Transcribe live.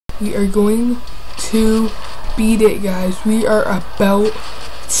We are going to beat it, guys. We are about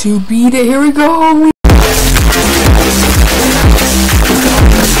to beat it. Here we go.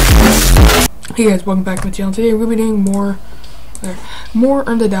 Hey guys, welcome back to my channel. Today we're gonna be doing more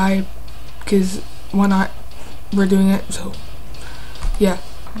Earn to Die, because why not? We're doing it, so yeah,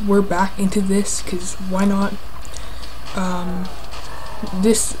 we're back into this because why not?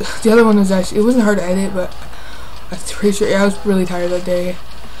 The other one was actually, it wasn't hard to edit, but I'm pretty sure I was really tired that day,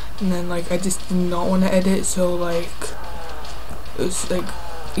 and then like I just did not want to edit, so like it was like,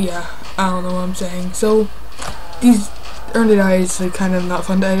 yeah, I don't know what I'm saying. So these Earn to Die is like kind of not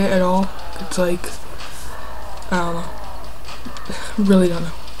fun to edit at all. It's like, I don't know, really don't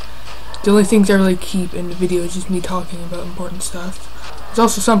know. The only things I really keep in the video is just me talking about important stuff. There's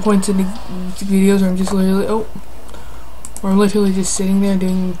also some points in the videos where I'm just literally, where I'm literally just sitting there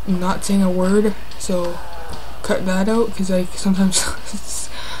doing, not saying a word, so cut that out, because like sometimes it's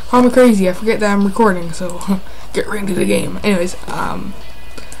call me crazy, I forget that I'm recording, so get right into the game. Anyways,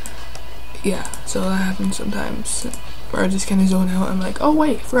 yeah, so that happens sometimes, where I just kind of zone out. I'm like, oh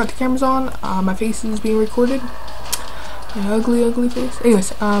wait, forgot the camera's on, my face is being recorded, my ugly face.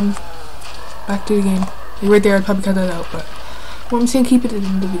 Anyways, back to the game. Like right there, I'd probably cut that out, but what I'm saying, keep it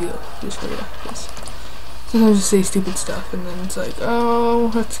in the video, just for you. Sometimes I just say stupid stuff, and then it's like, oh,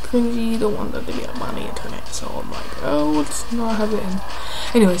 that's cringy, don't want that to be up on the internet, so I'm like, oh, let's not have it in.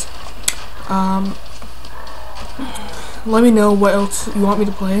 Anyways, let me know what else you want me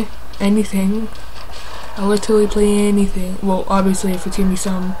to play. Anything. I'll literally play anything. Well, obviously, if it's gonna be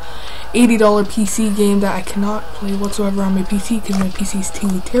some $80 PC game that I cannot play whatsoever on my PC, because my PC is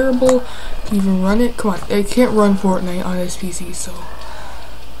too terrible to even run it. Come on, I can't run Fortnite on this PC, so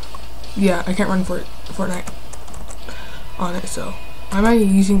yeah, I can't run Fortnite on it, so why am I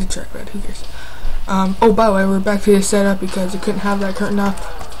using the trackpad? Who cares? Oh, by the way, we're back to the setup because I couldn't have that curtain up.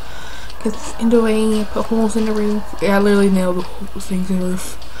 It's in the way, put holes in the roof. Yeah, I literally nailed the things in the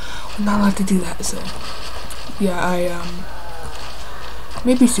roof. I'm not allowed to do that, so yeah,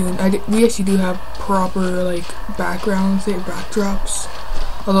 maybe soon. We actually do have proper like backgrounds, backdrops.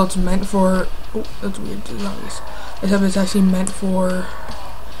 Although it's meant for, oh, that's weird. It's actually meant for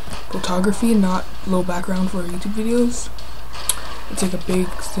photography, not low background for YouTube videos. It's like a big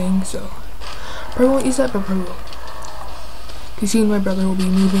thing, so probably won't use that, but probably will. Cause soon my brother will be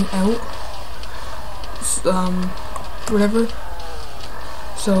moving out, whatever.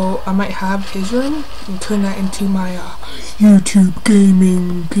 So I might have his room and turn that into my YouTube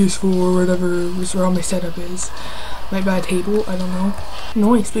gaming PS4 or whatever, which where all my setup is. Might buy a table, I don't know.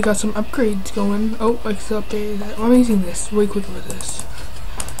 Nice, we got some upgrades going. Oh, I can update that. I'm using this way quicker with this.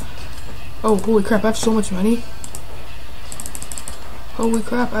 Oh, holy crap, I have so much money. Holy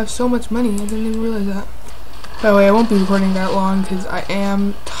crap, I have so much money. I didn't even realize that. By the way, I won't be recording that long because I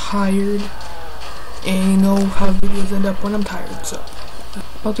am tired. And you know how videos end up when I'm tired, so.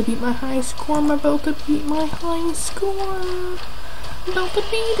 About to beat my high score. I'm about to beat my high score. I'm about to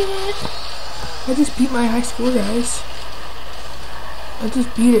beat it. I just beat my high score, guys. I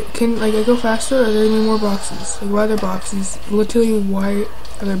just beat it. Can like I go faster? Or are there any more boxes? Like why are there boxes? Literally, why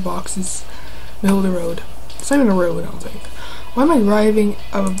are there boxes? Middle of the road. It's not even a road, I don't think. Why am I driving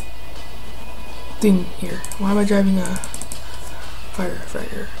a thing here? Why am I driving a fire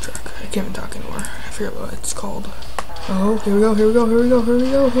truck? I can't even talk anymore. I forget what it's called. Oh, here we go, here we go, here we go, here we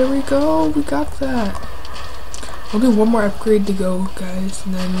go, here we go. We got that. We'll do one more upgrade to go, guys,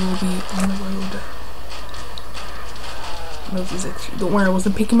 and then we'll be on the road. Nose is itchy. Don't worry, I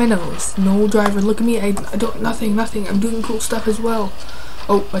wasn't picking my nose. No driver, look at me. I don't, nothing. I'm doing cool stuff as well.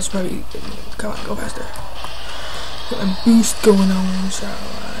 Oh, I should probably, come on, go faster. Got a boost going on, shall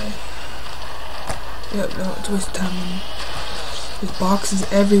I? Yep, no, it's a waste of time. There's boxes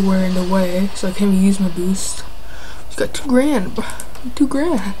everywhere in the way, so I can't even use my boost. Just got $2 grand. $2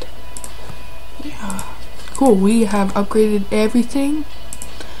 grand. Yeah. Cool. We have upgraded everything.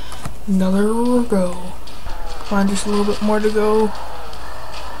 Another go. Come on, just a little bit more to go.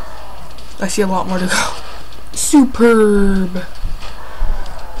 I see a lot more to go. Superb.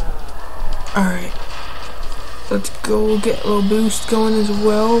 Alright. Let's go get a little boost going as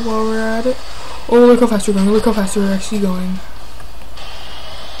well while we're at it. Oh, look how fast we're going. Look how fast we're actually going.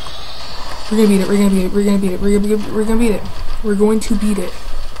 We're gonna beat it, we're gonna beat it, we're gonna beat it, we're gonna beat it, we're gonna beat it. We're going to beat it.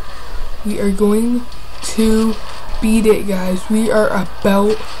 We are going to beat it, guys. We are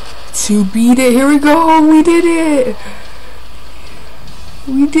about to beat it. Here we go, we did it!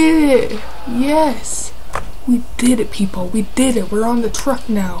 We did it! Yes! We did it, people. We did it. We're on the truck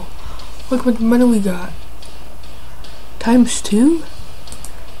now. Look what money we got. ×2?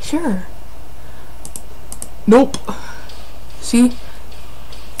 Sure. Nope. See?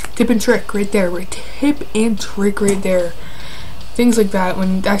 Tip and trick right there, right? Tip and trick right there. Things like that,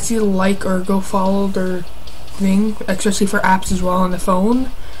 when I see a like or go followed or thing, especially for apps as well on the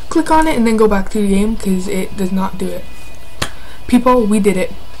phone, click on it and then go back to the game, because it does not do it. People, we did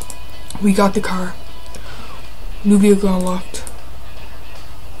it. We got the car. New vehicle unlocked.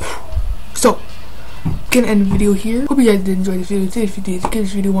 So, gonna end the video here. Hope you guys did enjoy this video. If you did, give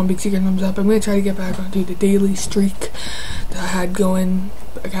this video one big secret thumbs up. I'm gonna try to get back onto the daily streak that I had going.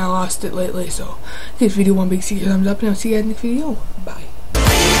 I kinda lost it lately, so give this video one big secret thumbs up, and I'll see you guys next video. Bye.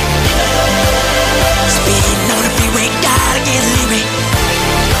 Speeding on the freeway, gotta get leery.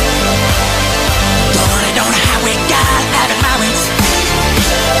 Rolling on the highway, gotta have it my way.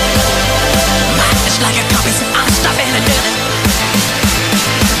 Mine is like a compass, I'm stopping and doing.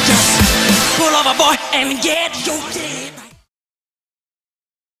 Just pull over, boy, and get your day.